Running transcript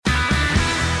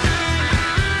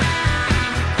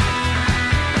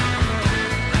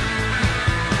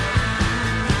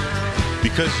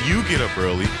Because you get up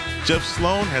early, Jeff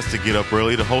Sloan has to get up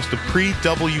early to host the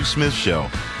Pre-W. Smith Show.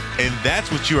 And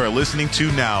that's what you are listening to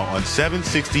now on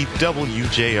 760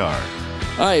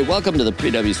 WJR. All right, welcome to the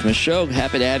Pre-W. Smith Show.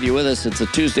 Happy to have you with us. It's a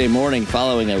Tuesday morning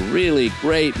following a really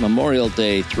great Memorial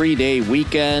Day 3-day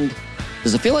weekend.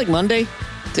 Does it feel like Monday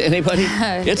to anybody?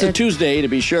 It's a Tuesday, to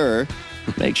be sure.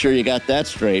 Make sure you got that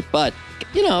straight. But,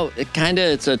 you know,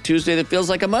 it's a Tuesday that feels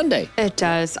like a Monday. It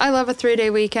does. I love a 3-day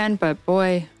weekend, but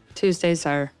boy, Tuesdays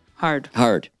are hard.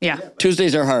 Hard. Yeah.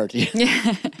 Tuesdays are hard.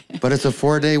 But it's a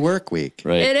 4-day work week.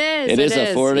 Right. It is. It is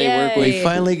a 4-day work week. We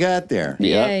finally got there.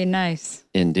 Yep. Yay, nice.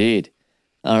 Indeed.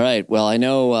 All right. Well, I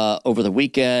know over the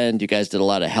weekend you guys did a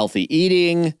lot of healthy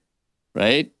eating,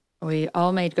 right? We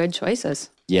all made good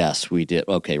choices. Yes, we did.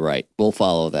 Okay, right. We'll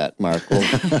follow that, Mark.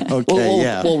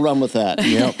 We'll run with that.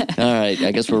 Yep. All right.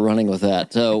 I guess we're running with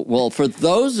that. So, well, for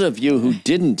those of you who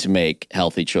didn't make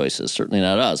healthy choices, certainly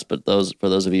not us, but for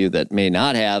those of you that may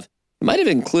not have, you might have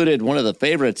included one of the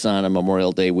favorites on a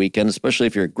Memorial Day weekend, especially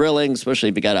if you're grilling, especially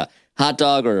if you got a hot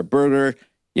dog or a burger.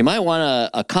 You might want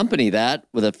to accompany that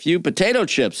with a few potato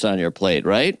chips on your plate,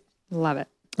 right? Love it.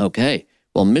 Okay.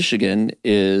 Well, Michigan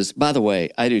is, by the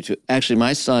way, I do too. Actually,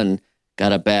 my son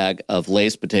got a bag of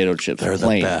Lay's potato chips They're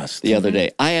plain the best. the other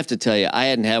day. I have to tell you, I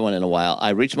hadn't had one in a while. I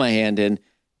reached my hand in,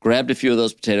 grabbed a few of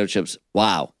those potato chips.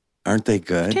 Wow. Aren't they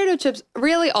good? Potato chips,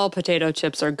 really all potato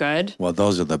chips are good. Well,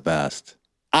 those are the best.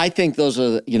 I think those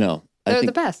are, They're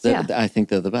the best, yeah. I think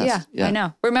they're the best. Yeah, I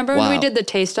know. Remember when we did the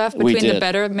taste off between the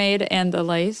Better Made and the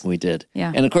Lay's? We did.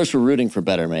 Yeah. And of course, we're rooting for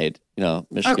Better Made,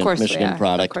 Michigan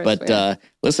product. But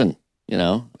listen,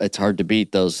 it's hard to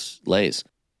beat those Lay's.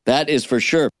 That is for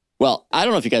sure. Well, I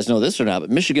don't know if you guys know this or not,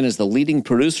 but Michigan is the leading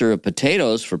producer of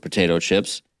potatoes for potato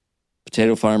chips.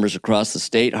 Potato farmers across the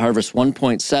state harvest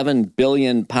 1.7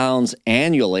 billion pounds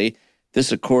annually.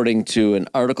 This according to an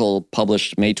article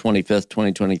published May 25th,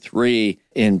 2023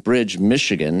 in Bridge,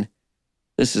 Michigan.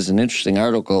 This is an interesting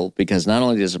article because not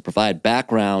only does it provide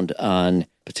background on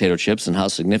potato chips and how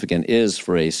significant it is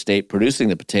for a state producing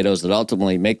the potatoes that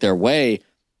ultimately make their way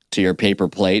to your paper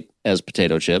plate as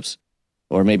potato chips,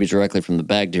 or maybe directly from the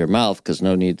bag to your mouth, because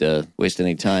no need to waste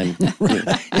any time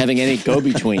having any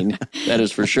go-between, that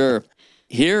is for sure.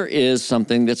 Here is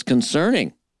something that's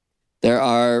concerning. There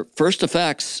are first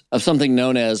effects of something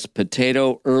known as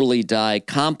potato early die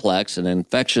complex, an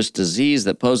infectious disease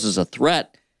that poses a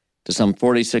threat to some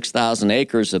 46,000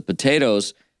 acres of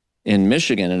potatoes in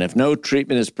Michigan. And if no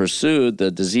treatment is pursued,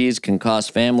 the disease can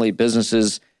cost family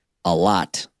businesses a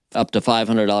lot, up to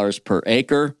 $500 per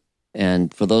acre.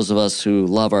 And for those of us who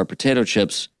love our potato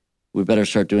chips, we better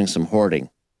start doing some hoarding.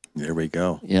 There we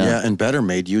go. Yeah. And Better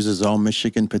Made uses all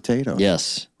Michigan potatoes.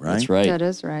 Yes, right? That's right. That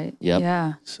is right. Yep.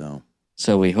 Yeah.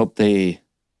 So we hope they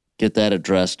get that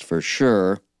addressed for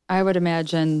sure. I would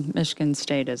imagine Michigan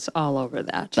State is all over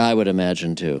that. I would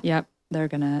imagine too. Yep.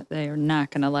 They are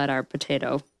not gonna let our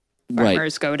potato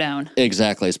farmers go down.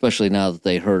 Exactly, especially now that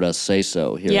they heard us say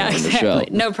so here on the show.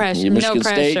 No pressure. Michigan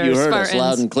State, you heard Spartans. us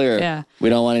loud and clear. Yeah. We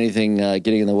don't want anything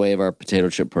getting in the way of our potato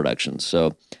chip production.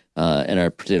 So, and our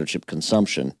potato chip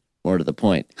consumption, more to the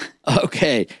point.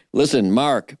 Okay, listen,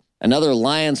 Mark, another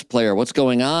Lions player, what's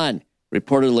going on?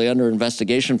 Reportedly under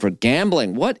investigation for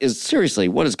gambling. What is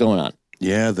going on?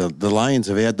 Yeah, the Lions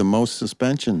have had the most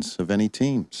suspensions of any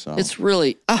team. So It's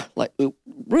really,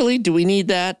 really, do we need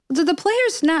that? Do the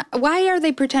players why are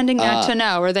they pretending not to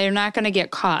know, or they're not going to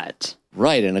get caught?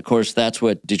 Right, and of course, that's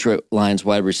what Detroit Lions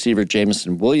wide receiver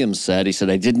Jameson Williams said. He said,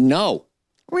 I didn't know.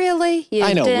 Really?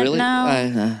 I know, didn't really?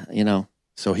 know?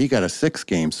 So he got a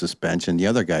 6-game suspension. The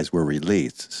other guys were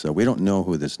released. So we don't know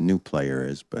who this new player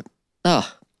is, but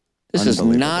this is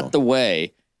not the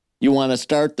way you want to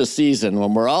start the season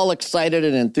when we're all excited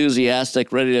and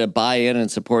enthusiastic, ready to buy in and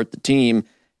support the team,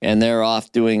 and they're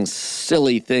off doing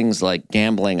silly things like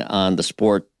gambling on the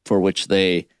sport for which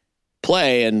they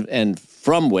play and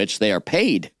from which they are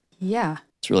paid. Yeah.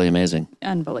 It's really amazing.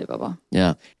 Unbelievable.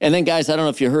 Yeah. And then, guys, I don't know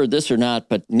if you heard this or not,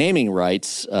 but naming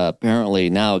rights apparently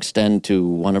now extend to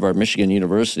one of our Michigan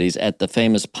universities at the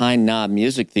famous Pine Knob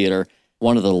Music Theater.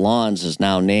 One of the lawns is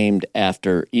now named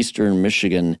after Eastern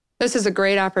Michigan. This is a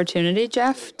great opportunity,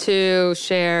 Jeff, to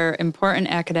share important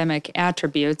academic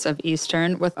attributes of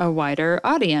Eastern with a wider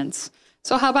audience.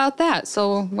 So how about that?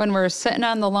 So when we're sitting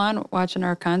on the lawn watching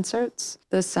our concerts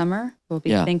this summer, we'll be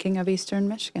thinking of Eastern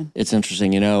Michigan. It's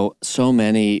interesting, so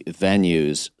many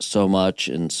venues, so much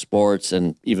in sports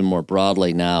and even more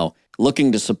broadly now,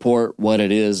 looking to support what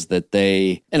it is that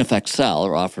they, in effect, sell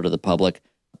or offer to the public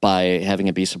by having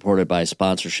it be supported by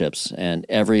sponsorships. And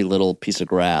every little piece of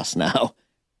grass now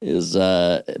is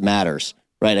matters,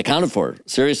 right? Accounted for,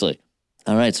 seriously.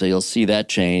 All right, so you'll see that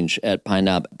change at Pine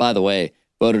Knob. By the way,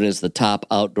 voted as the top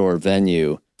outdoor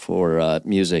venue for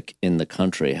music in the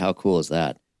country. How cool is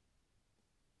that?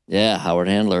 Yeah, Howard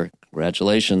Handler,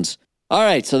 congratulations. All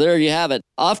right, so there you have it.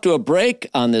 Off to a break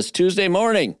on this Tuesday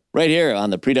morning, right here on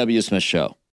the Pre-W. Smith Show.